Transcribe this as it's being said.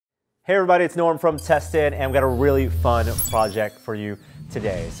Hey everybody, it's Norm from Tested, and we've got a really fun project for you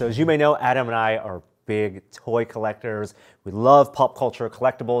today. So as you may know, Adam and I are big toy collectors. We love pop culture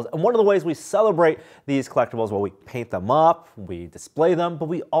collectibles, and one of the ways we celebrate these collectibles, well, we paint them up, we display them, but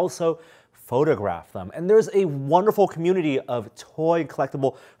we also photograph them. And there's a wonderful community of toy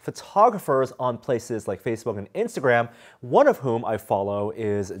collectible photographers on places like Facebook and Instagram, one of whom I follow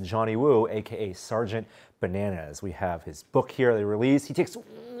is Johnny Woo, aka Sergeant Bananas. We have his book here they released. He takes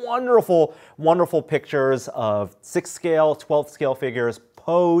wonderful, wonderful pictures of 6th scale, 12th scale figures,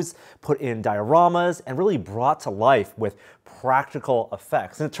 posed, put in dioramas, and really brought to life with practical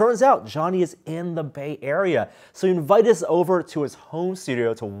effects. And it turns out Johnny is in the Bay Area, so he invited us over to his home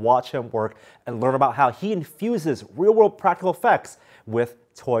studio to watch him work and learn about how he infuses real-world practical effects with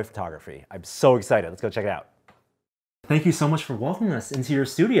toy photography. I'm so excited. Let's go check it out. Thank you so much for welcoming us into your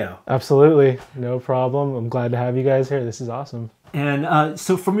studio. Absolutely, no problem. I'm glad to have you guys here. This is awesome. And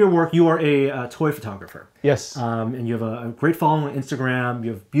so from your work, you are a toy photographer. Yes. And you have a great following on Instagram.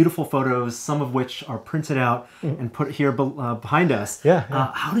 You have beautiful photos, some of which are printed out and put here behind us. Yeah.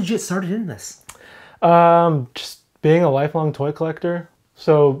 How did you get started in this? Just being a lifelong toy collector.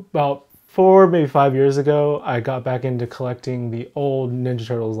 So about 4, maybe 5 years ago, I got back into collecting the old Ninja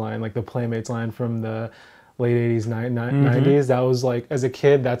Turtles line, like the Playmates line from the late 80s, 90s. That was like, as a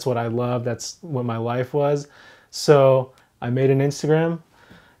kid, that's what I loved. That's what my life was. So I made an Instagram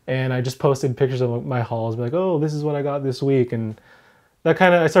and I just posted pictures of my hauls, like, oh, this is what I got this week. And that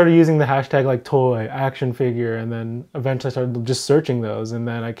kind of, I started using the hashtag like toy, action figure, and then eventually I started just searching those. And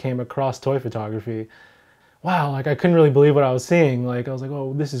then I came across toy photography. Wow, like I couldn't really believe what I was seeing. Like I was like,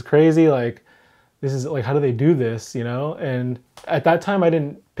 oh, this is crazy. Like, this is like, how do they do this, you know? And at that time I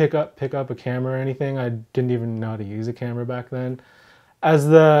didn't pick up a camera or anything. I didn't even know how to use a camera back then. As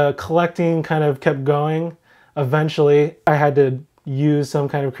the collecting kind of kept going, eventually I had to use some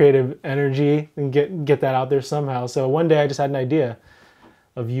kind of creative energy and get that out there somehow. So one day I just had an idea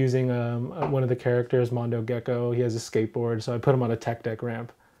of using one of the characters, Mondo Gecko. He has a skateboard, so I put him on a tech deck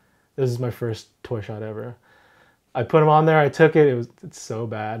ramp. This is my first toy shot ever. I put him on there, I took it, it's so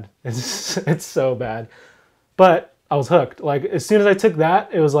bad. It's so bad. But I was hooked. Like as soon as I took that,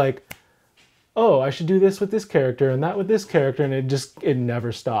 it was like, oh, I should do this with this character and that with this character, and it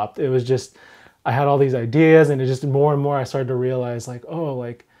never stopped. It was just, I had all these ideas, and it just more and more I started to realize like, oh,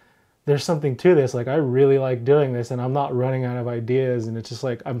 like there's something to this. Like I really like doing this and I'm not running out of ideas, and it's just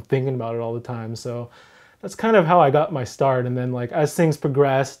like I'm thinking about it all the time. So that's kind of how I got my start. And then like as things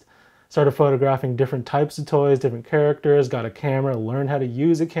progressed, started photographing different types of toys, different characters, got a camera, learned how to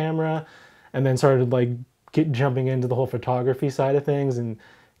use a camera, and then started like jumping into the whole photography side of things and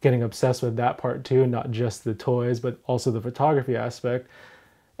getting obsessed with that part too, not just the toys, but also the photography aspect.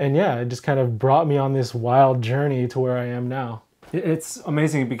 And yeah, it just kind of brought me on this wild journey to where I am now. It's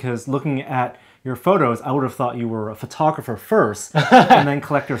amazing because looking at your photos, I would have thought you were a photographer first and then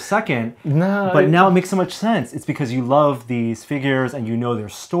collector second. No, but now it makes so much sense. It's because you love these figures and you know their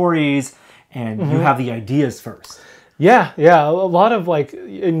stories and you have the ideas first. Yeah, yeah. A lot of like,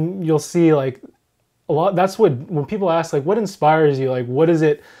 and you'll see like a lot. That's what, when people ask like, what inspires you? Like, what is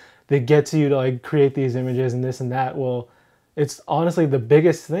it that gets you to like create these images and this and that? Well, it's honestly the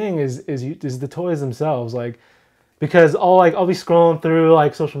biggest thing is the toys themselves. Like, because I'll be scrolling through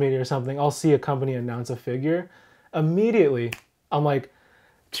like social media or something, I'll see a company announce a figure, immediately I'm like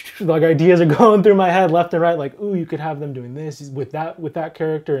ideas are going through my head left and right, like, ooh, you could have them doing this with that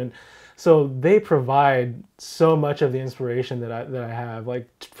character. And so they provide so much of the inspiration that I have, like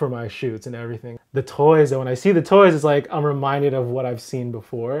for my shoots and everything. The toys, when I see the toys, it's like I'm reminded of what I've seen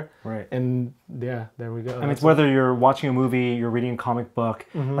before. Right. And yeah, there we go. I mean, it's whether you're watching a movie, you're reading a comic book,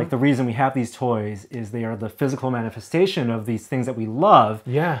 like the reason we have these toys is they are the physical manifestation of these things that we love.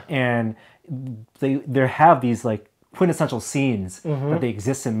 Yeah. And they have these like quintessential scenes that they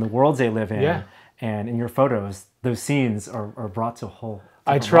exist in the worlds they live in. Yeah. And in your photos, those scenes are brought to a whole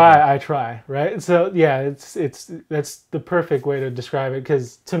I try, right? So yeah, that's the perfect way to describe it,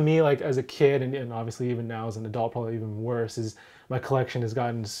 because to me, like as a kid, and obviously even now as an adult, probably even worse, is my collection has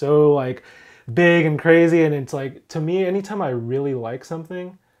gotten so like big and crazy. And it's like, to me, anytime I really like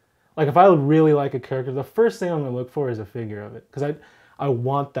something, like if I really like a character, the first thing I'm gonna look for is a figure of it, because I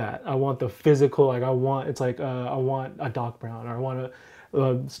want that. I want the physical, like I want a Doc Brown, or I want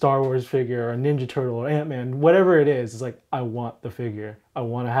a Star Wars figure, or a Ninja Turtle, or Ant-Man, whatever it is. It's like, I want the figure. I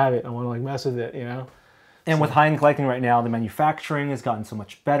want to have it. I want to like mess with it, you know? And with high-end collecting right now, the manufacturing has gotten so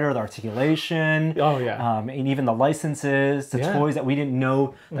much better, the articulation. Oh, yeah. And even the licenses, the toys that we didn't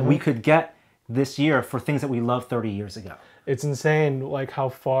know that we could get this year for things that we loved 30 years ago. It's insane, like how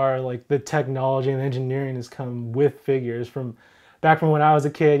far like the technology and engineering has come with figures, from back from when I was a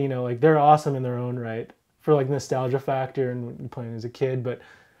kid, you know, like they're awesome in their own right for like nostalgia factor and playing as a kid. But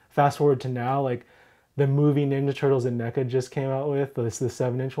fast forward to now, like the movie Ninja Turtles that NECA just came out with, the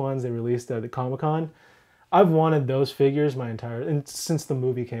 7-inch ones they released at the Comic-Con. I've wanted those figures and since the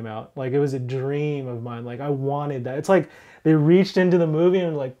movie came out. Like it was a dream of mine. Like I wanted that. It's like they reached into the movie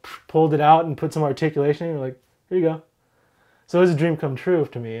and like pulled it out and put some articulation and you're like, here you go. So it was a dream come true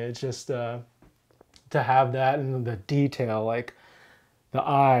to me. It's just to have that and the detail, like the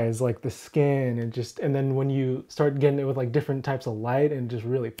eyes, like the skin, and then when you start getting it with like different types of light and it just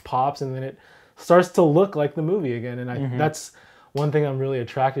really pops, and then it starts to look like the movie again. And that's one thing I'm really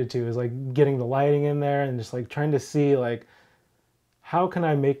attracted to, is like getting the lighting in there and just like trying to see like, how can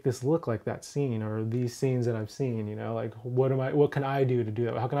I make this look like that scene or these scenes that I've seen, you know, like what can I do to do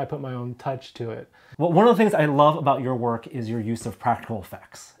that? How can I put my own touch to it? Well, one of the things I love about your work is your use of practical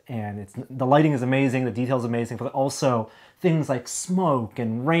effects, and the lighting is amazing, the detail is amazing, but also things like smoke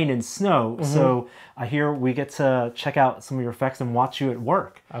and rain and snow. So I hear we get to check out some of your effects and watch you at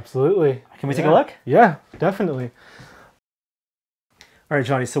work. Absolutely. Can we take a look? Yeah, definitely. All right,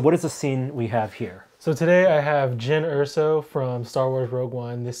 Johnny, so what is the scene we have here? So today I have Jyn Erso from Star Wars Rogue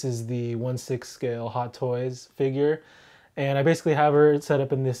One. This is the 1/6 scale Hot Toys figure. And I basically have her set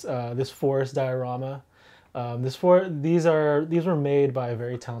up in this this forest diorama. These were made by a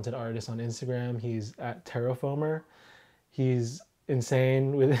very talented artist on Instagram. He's at Terrafoamer. He's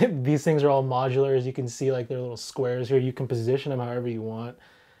insane. With these things are all modular. As you can see, like they're little squares here. You can position them however you want.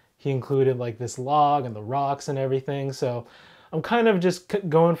 He included like this log and the rocks and everything. So I'm kind of just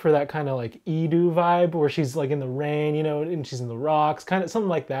going for that kind of like Edu vibe where she's like in the rain, you know, and she's in the rocks, kind of something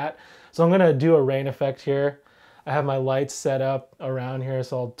like that. So I'm gonna do a rain effect here. I have my lights set up around here,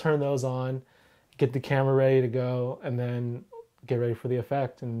 so I'll turn those on, get the camera ready to go, and then get ready for the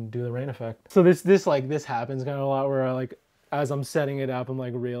effect and do the rain effect. So this happens kind of a lot where I like, as I'm setting it up, I'm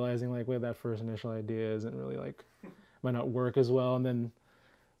like realizing like, wait, that first initial idea isn't really like, might not work as well. And then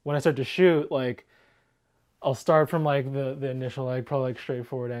when I start to shoot, like I'll start from like the initial like probably like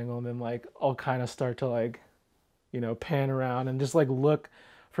straightforward angle, and then like I'll kind of start to like, you know, pan around and just like look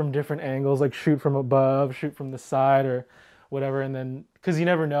from different angles, like shoot from above, shoot from the side or whatever. And then, cause you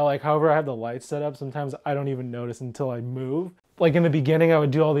never know, like however I have the lights set up, sometimes I don't even notice until I move. Like in the beginning, I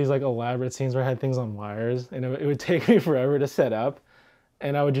would do all these like elaborate scenes where I had things on wires, and it would take me forever to set up.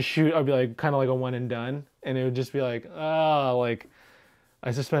 And I would just shoot, I'd be like kind of like a one and done. And it would just be like, like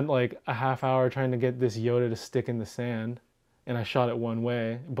I just spent like a half hour trying to get this Yoda to stick in the sand, and I shot it one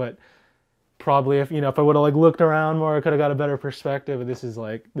way. But probably if I would have like looked around more, I could have got a better perspective. But this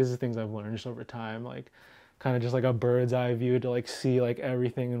is things I've learned just over time, like kind of just like a bird's eye view to like see like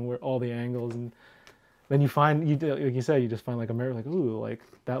everything and where all the angles. And then you find, like you said, you just find like a mirror, like, ooh, like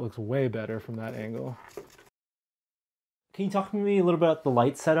that looks way better from that angle. Can you talk to me a little bit about the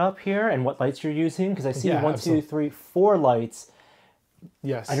light setup here and what lights you're using? Because I see Yeah, 1, 2, 3, 4 lights.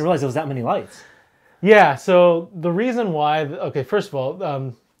 Yes. I didn't realize there was that many lights. Yeah, so the reason why, okay, first of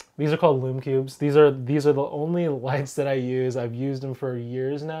all, these are called Lume Cubes. These are the only lights that I use. I've used them for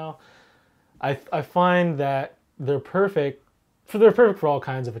years now. I find that they're perfect for all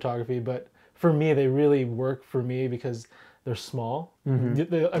kinds of photography, but for me, they really work for me because they're small.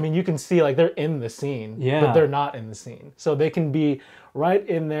 I mean, you can see like they're in the scene, but they're not in the scene. So they can be right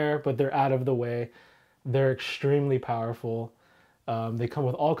in there, but they're out of the way. They're extremely powerful. They come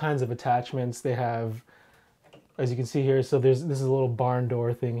with all kinds of attachments. They have, as you can see here, so this is a little barn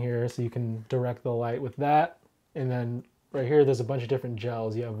door thing here, so you can direct the light with that. And then right here, there's a bunch of different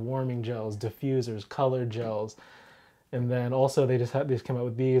gels. You have warming gels, diffusers, colored gels. And then also they just came out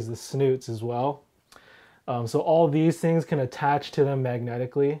with the snoots as well. So all these things can attach to them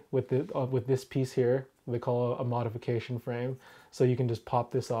magnetically with this piece here. They call a modification frame. So you can just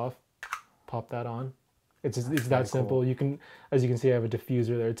pop this off, pop that on. It's that simple. Cool. You can, as you can see, I have a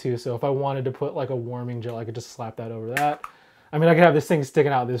diffuser there too. So if I wanted to put like a warming gel, I could just slap that over that. I mean, I could have this thing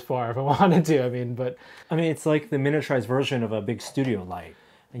sticking out this far if I wanted to. I mean, it's like the miniaturized version of a big studio light.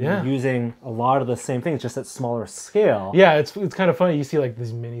 And you're using a lot of the same things, just at smaller scale. Yeah, it's kind of funny. You see like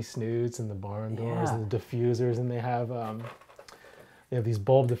these mini snoots and the barn doors and the diffusers, and they have these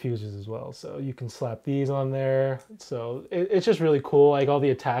bulb diffusers as well. So you can slap these on there. So it's just really cool. Like all the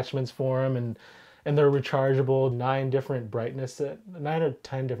attachments for them, and they're rechargeable. 9 or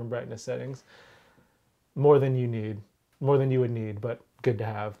 10 different brightness settings. More than you would need, but good to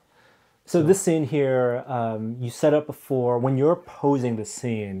have. So this scene here, you set up before, when you're posing the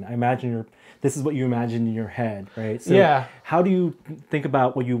scene, I imagine this is what you imagine in your head, right? So how do you think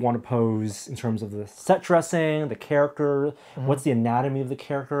about what you want to pose in terms of the set dressing, the character? What's the anatomy of the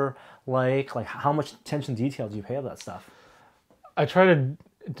character like? Like how much attention to detail do you pay to that stuff? I try to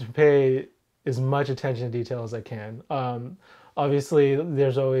pay as much attention to detail as I can. Obviously,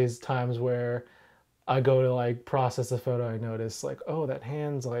 there's always times where I go to like process a photo. I notice like, oh, that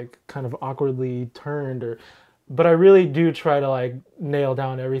hand's like kind of awkwardly turned, or. But I really do try to like nail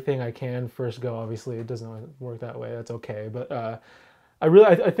down everything I can first go. Obviously, it doesn't always work that way. That's okay. But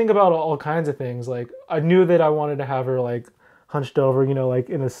I think about all kinds of things. Like I knew that I wanted to have her like hunched over, like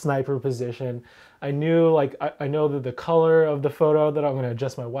in a sniper position. I knew like I know that the color of the photo that I'm going to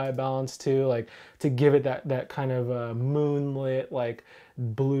adjust my white balance to, like to give it that kind of moonlit like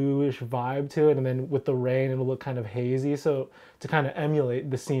bluish vibe to it, and then with the rain it'll look kind of hazy. So to kind of emulate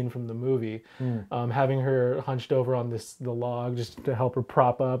the scene from the movie, having her hunched over on the log just to help her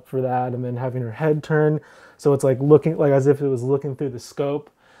prop up for that, and then having her head turned so it's like looking like as if it was looking through the scope.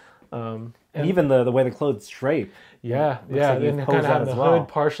 And even the way the clothes drape. Yeah, like and kind of having the hood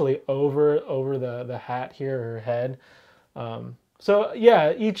partially over the hat here, her head. So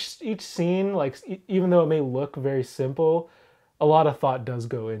yeah, each scene, like even though it may look very simple, a lot of thought does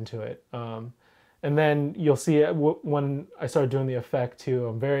go into it. And then you'll see it when I start doing the effect too.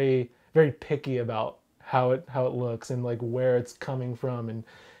 I'm very very picky about how it looks and like where it's coming from, and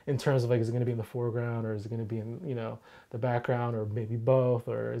in terms of like, is it going to be in the foreground, or is it going to be in the background, or maybe both,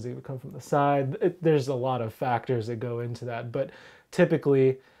 or is it going to come from the side? There's a lot of factors that go into that, but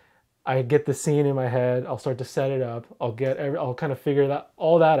typically I get the scene in my head. I'll start to set it up. I'll kind of figure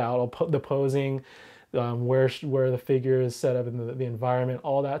all that out. I'll put the posing, where the figure is set up in the environment,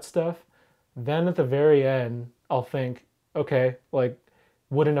 all that stuff. Then at the very end, I'll think, okay, like,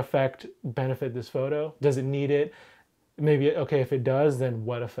 would an effect benefit this photo? Does it need it? Maybe, okay, if it does, then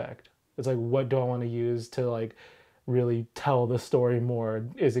what effect? It's like, what do I want to use to like really tell the story more?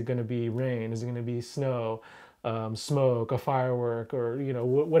 Is it going to be rain? Is it going to be snow, smoke, a firework, or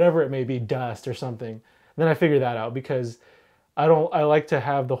whatever it may be, dust or something? Then I figure that out, because I like to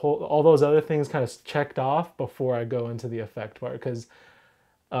have all those other things kind of checked off before I go into the effect part, because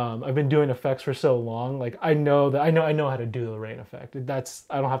I've been doing effects for so long. Like I know how to do the rain effect. I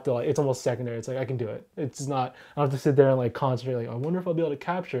don't have to like, it's almost secondary. It's like I can do it. It's not, I don't have to sit there and like concentrate, like I wonder if I'll be able to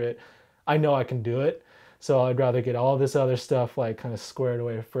capture it. I know I can do it. So I'd rather get all this other stuff like kind of squared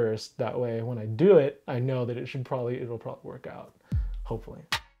away first. That way when I do it, I know that it'll probably work out. Hopefully.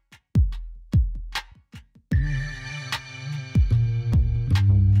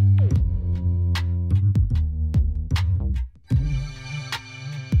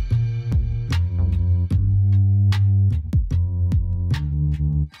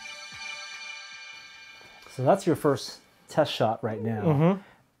 So that's your first test shot right now.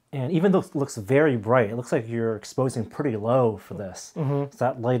 And even though it looks very bright, it looks like you're exposing pretty low for this. So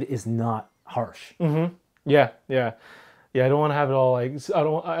that light is not harsh. Yeah. I don't want to have it all like,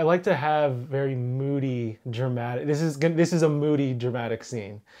 I like to have very moody, dramatic. This is a moody, dramatic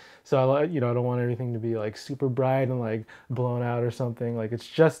scene. So I don't want everything to be like super bright and like blown out or something. Like it's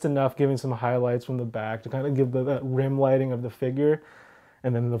just enough, giving some highlights from the back to kind of give that rim lighting of the figure.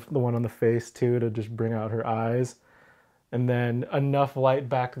 And then the one on the face too, to just bring out her eyes. And then enough light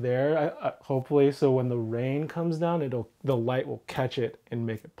back there, hopefully, so when the rain comes down, the light will catch it and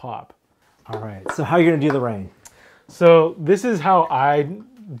make it pop. All right, so how are you gonna do the rain? So this is how I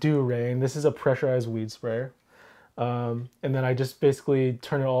do rain. This is a pressurized weed sprayer. And then I just basically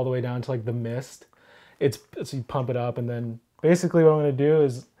turn it all the way down to like the mist. So you pump it up, and then basically what I'm gonna do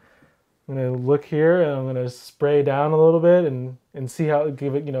is I'm gonna look here and I'm gonna spray down a little bit and see how,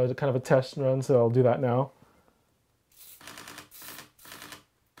 give it, kind of a test run. So I'll do that now.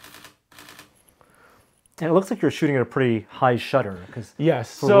 And it looks like you're shooting at a pretty high shutter, because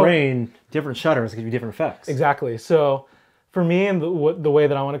yes, for rain, different shutters give you different effects. Exactly. So for me, and the way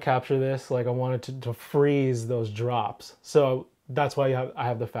that I want to capture this, like I wanted to freeze those drops. So that's why I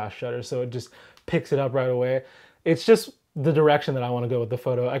have the fast shutter. So it just picks it up right away. It's just the direction that I want to go with the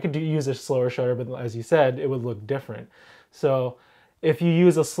photo. I could use a slower shutter, but as you said, it would look different. So if you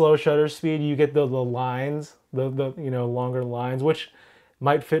use a slow shutter speed, you get the lines, the longer lines, which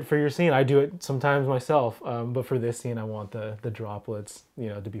might fit for your scene. I do it sometimes myself, but for this scene, I want the droplets,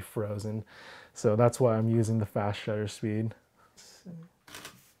 to be frozen. So that's why I'm using the fast shutter speed.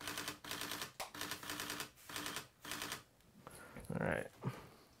 All right.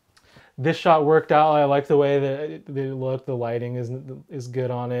 This shot worked out. I like the way that it looked. The lighting is good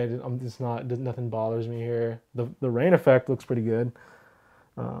on it. Nothing bothers me here. The rain effect looks pretty good.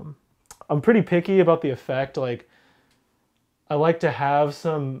 I'm pretty picky about the effect. Like, I like to have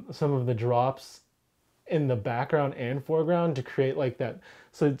some of the drops in the background and foreground to create like that,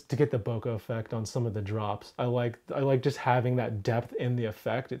 so to get the bokeh effect on some of the drops. I like just having that depth in the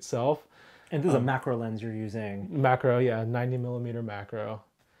effect itself. And this is a macro lens you're using. Macro, yeah, 90mm macro.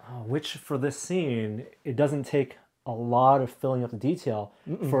 Which for this scene, it doesn't take a lot of filling up the detail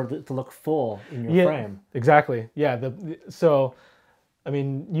for it to look full in your frame. Exactly. Yeah. So, I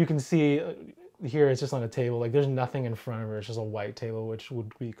mean, you can see here it's just on a table. Like there's nothing in front of her. It's just a white table, which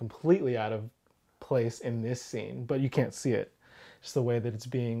would be completely out of place in this scene, but you can't see it. Just the way that it's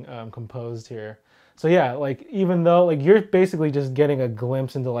being composed here. So yeah, like even though like you're basically just getting a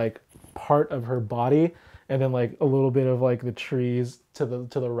glimpse into like part of her body, and then like a little bit of like the trees to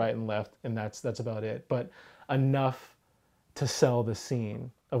the right and left, and that's about it. But enough to sell the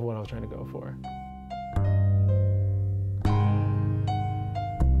scene of what I was trying to go for.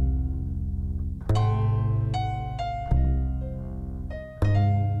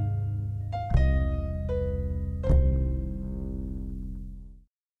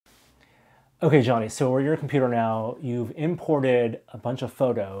 Okay, Johnny, so we're at your computer now. You've imported a bunch of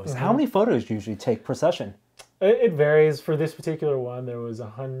photos. How many photos do you usually take per session? It varies. For this particular one, there was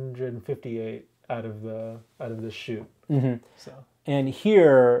 158 out of the shoot. So. And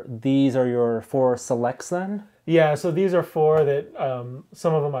here, these are your 4 selects then? Yeah, so these are 4 that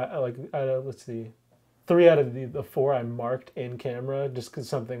some of them I like. Let's see, 3 out of the 4 I marked in camera just because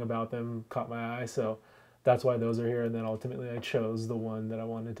something about them caught my eye. So that's why those are here. And then ultimately, I chose the one that I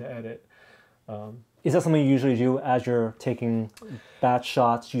wanted to edit. Is that something you usually do as you're taking batch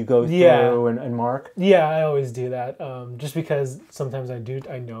shots? You go through and mark? Yeah, I always do that. Just because sometimes I know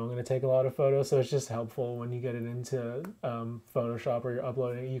I'm going to take a lot of photos, so it's just helpful when you get it into Photoshop or you're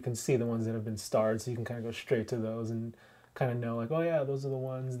uploading it. You can see the ones that have been starred, so you can kind of go straight to those and kind of know like, oh yeah, those are the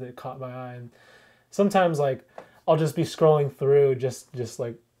ones that caught my eye. And sometimes like I'll just be scrolling through just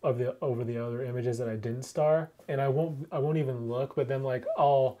like over the other images that I didn't star, and I won't even look, but then like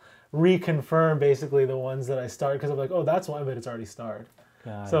I'll reconfirm basically the ones that I starred because I'm like, oh, that's one, but it's already starred.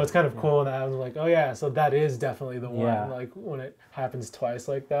 So it's kind of cool that I was like, oh yeah, so that is definitely the one. Like when it happens twice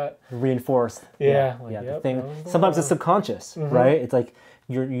like that, reinforced. Like, the thing. Sometimes it's subconscious, right? It's like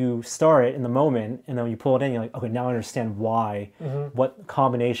you star it in the moment, and then when you pull it in, you're like, okay, now I understand why. What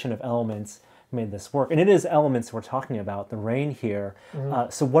combination of elements made this work? And it is elements we're talking about. The rain here.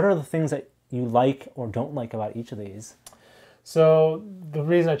 So what are the things that you like or don't like about each of these? So the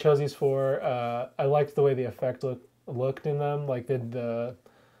reason I chose these 4, I liked the way the effect looked in them, like the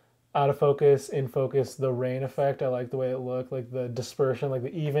out of focus, in focus, the rain effect. I liked the way it looked, like the dispersion, like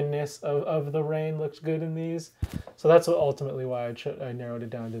the evenness of the rain looks good in these. So that's ultimately why I narrowed it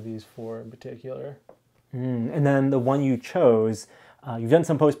down to these 4 in particular. And then the one you chose, you've done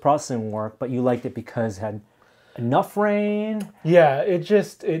some post-processing work, but you liked it because it had enough rain? Yeah, it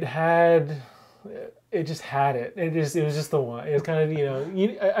just had it. It was just the one. It was kind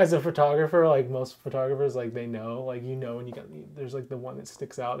of, as a photographer, like most photographers, like they know, like when you there's like the one that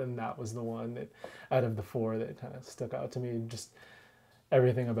sticks out, and that was the one that out of the 4 that kind of stuck out to me. Just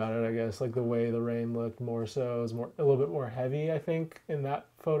everything about it, I guess, like the way the rain looked more so. It was a little bit more heavy, I think, in that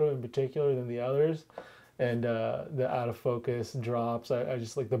photo in particular than the others. And the out of focus drops. I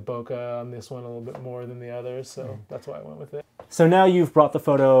just like the bokeh on this one a little bit more than the others, so that's why I went with it. So now you've brought the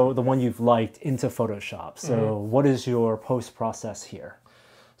photo, the one you've liked, into Photoshop. So what is your post-process here?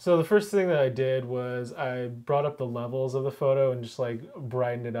 So the first thing that I did was I brought up the levels of the photo and just like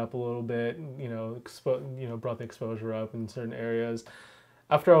brightened it up a little bit, brought the exposure up in certain areas.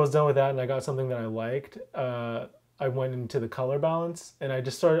 After I was done with that and I got something that I liked, I went into the color balance, and I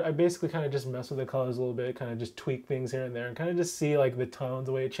basically kind of just mess with the colors a little bit, kind of just tweak things here and there, and kind of just see like the tones,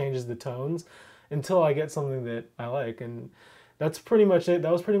 the way it changes the tones until I get something that I like. And that's pretty much it.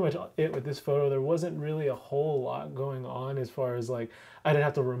 That was pretty much it with this photo. There wasn't really a whole lot going on as far as like, I didn't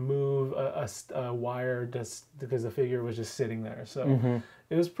have to remove a wire just because the figure was just sitting there. So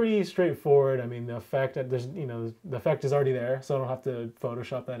it was pretty straightforward. I mean, the effect that the effect is already there, so I don't have to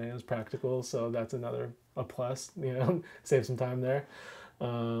Photoshop that in. It's practical, so that's a plus. Save some time there.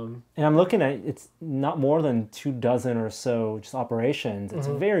 And I'm looking at, it's not more than 24 or so just operations. It's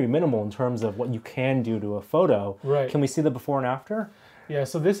very minimal in terms of what you can do to a photo. Right. Can we see the before and after? Yeah.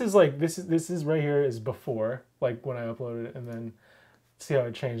 So this is like this is right here is before, like when I uploaded it, and then see how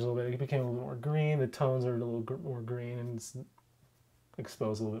it changed a little bit. It became a little more green. The tones are a little more green, and it's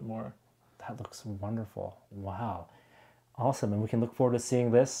exposed a little bit more. That looks wonderful. Wow. Awesome. And we can look forward to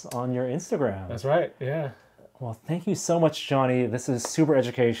seeing this on your Instagram. That's right. Yeah. Well, thank you so much, Johnny. This is super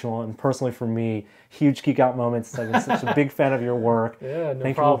educational, and personally for me, huge geek out moments. I've been such a big fan of your work. Yeah,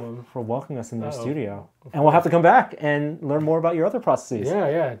 no problem. Thank you for welcoming us in your studio. And we'll have to come back and learn more about your other processes.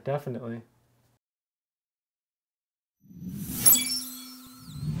 Yeah, definitely.